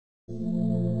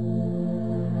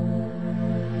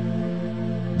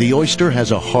The oyster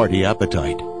has a hearty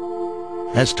appetite.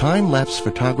 As time-lapse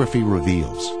photography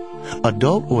reveals,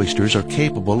 adult oysters are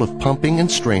capable of pumping and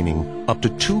straining up to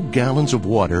 2 gallons of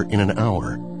water in an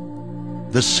hour.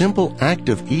 The simple act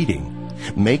of eating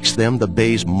makes them the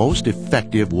bay's most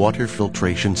effective water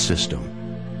filtration system.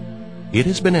 It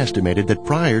has been estimated that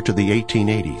prior to the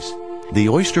 1880s, the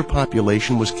oyster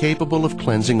population was capable of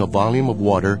cleansing a volume of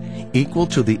water equal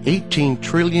to the 18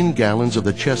 trillion gallons of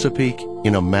the Chesapeake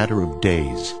in a matter of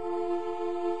days.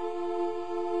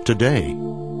 Today,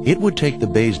 it would take the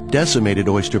bay's decimated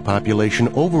oyster population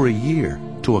over a year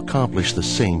to accomplish the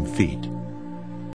same feat.